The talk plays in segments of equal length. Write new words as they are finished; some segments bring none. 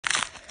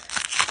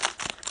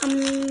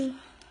Alright.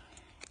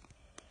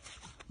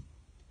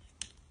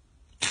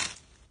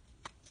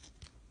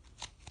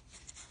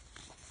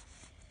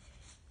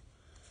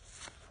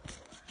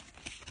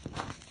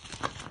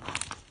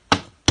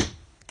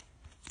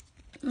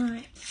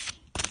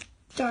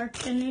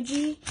 Dark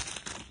Energy,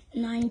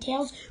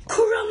 Ninetales,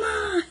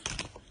 Kurama!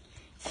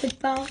 Quick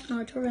Ball,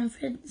 Naruto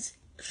Reference,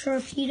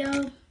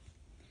 Sharpedo,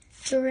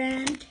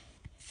 Durant,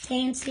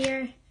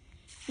 Fancier,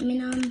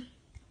 Minun,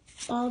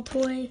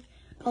 Baltoy,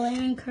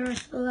 Galarian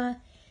Cursola,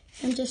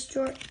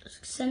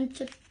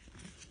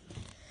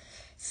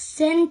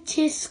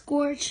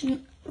 Centiskorch,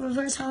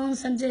 Reverse Hollow, and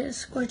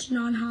Centiskorch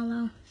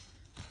Non-Hollow.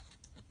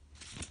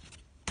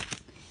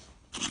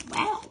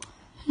 Wow.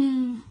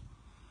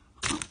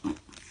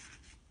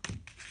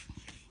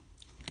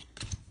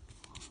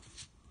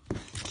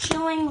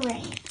 Chilling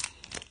Rain.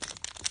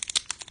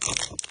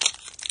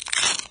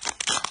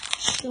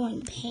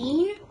 Chilling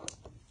Pain.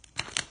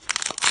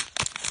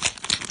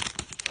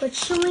 For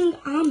Chilling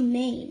on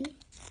Main.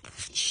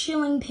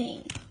 Chilling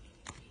Pain.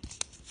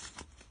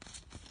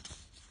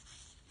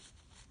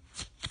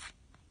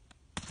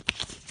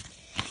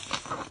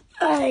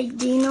 I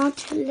do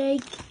not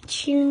like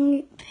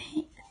Chilling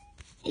Pain.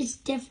 It's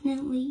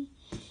definitely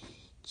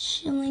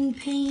Chilling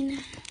Pain.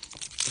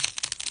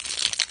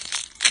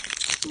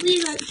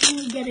 Please let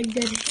me get a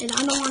good hit.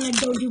 I don't want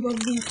to go to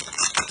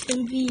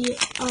to be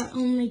our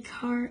only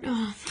card.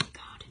 Oh, thank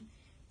God.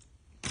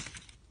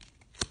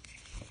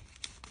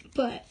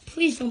 But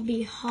please don't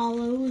be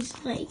hollows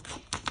like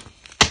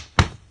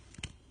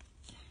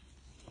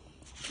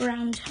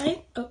Ground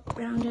type. Oh,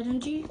 Ground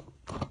Energy.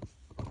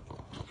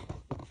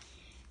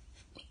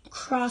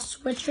 Cross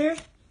Switcher.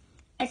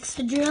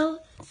 Excadrill.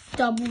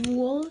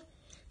 Double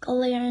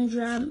Galarian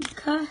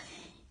Drumka.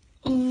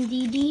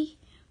 Indeedee.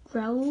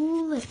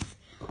 Growlithe.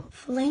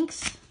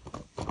 Flinks,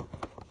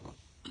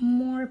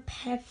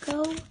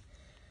 Morpeko,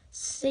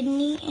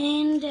 Sydney,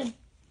 and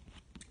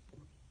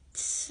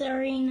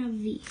Serena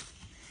V.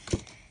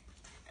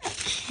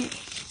 Okay,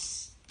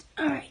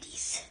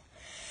 alrighties.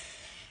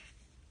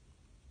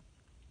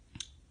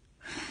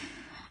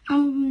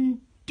 I'll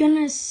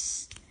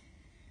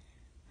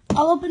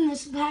open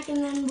this pack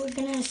and then we're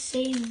gonna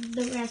save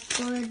the rest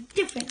for a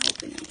different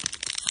opening.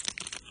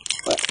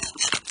 But,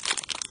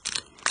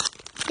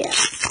 yeah.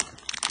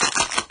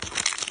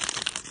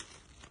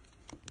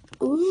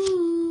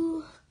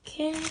 Ooh,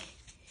 okay.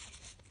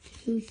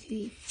 2,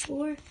 3,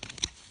 4.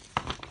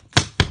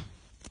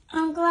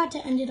 I'm glad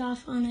to end it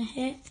off on a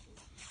hit.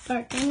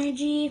 Dark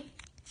Energy,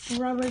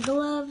 Rubber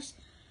Gloves,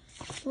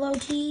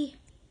 Floaty,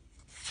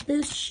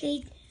 Boost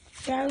Shake,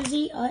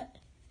 Drowsy,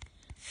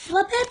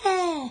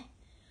 Flapepe,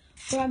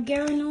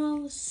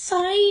 Roggerino,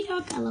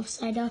 Psyduck, I love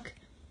Psyduck,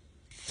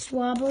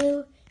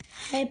 Swablu,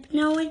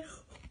 Hypnoid.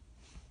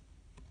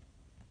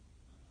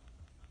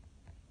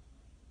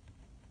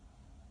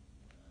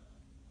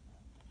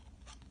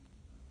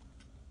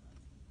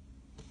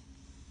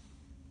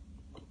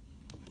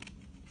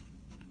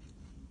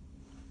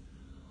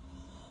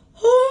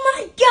 Oh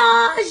my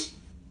gosh!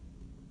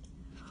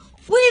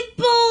 We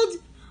pulled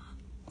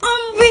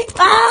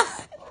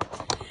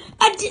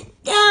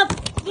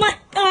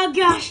oh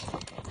gosh.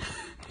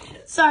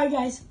 Sorry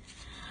guys.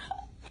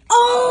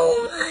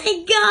 Oh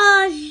my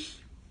gosh!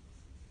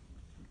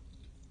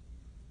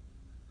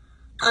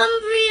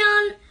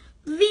 Umbreon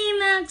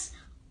VMAX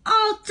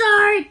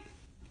Altart.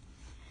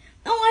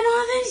 No, I don't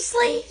have any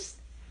sleeves.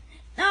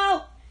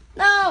 No.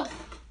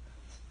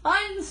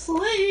 Find the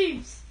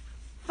sleeves.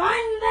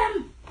 Find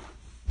them.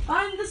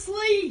 Find the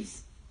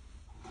sleeves.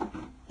 No,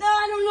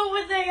 I don't know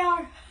what they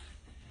are.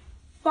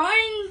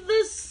 Find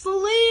the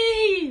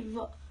sleeve.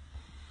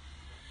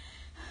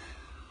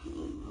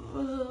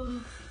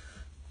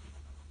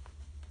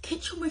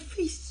 Can't show my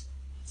face.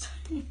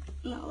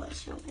 No,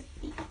 let's show my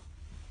feet.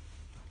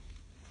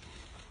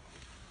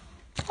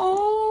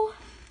 Oh.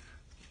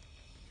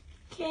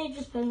 Okay,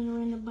 just put it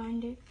in the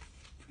binder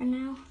for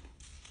now.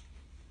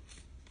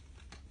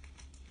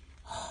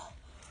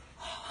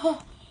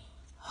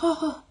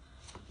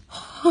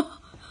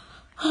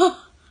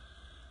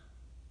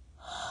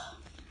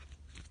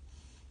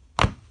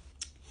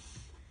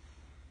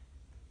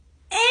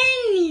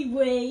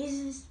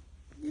 Anyways,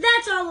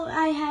 that's all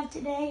I have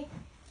today.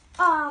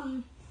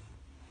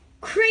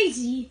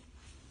 Crazy,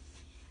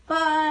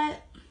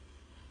 but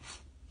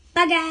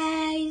bye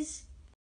guys.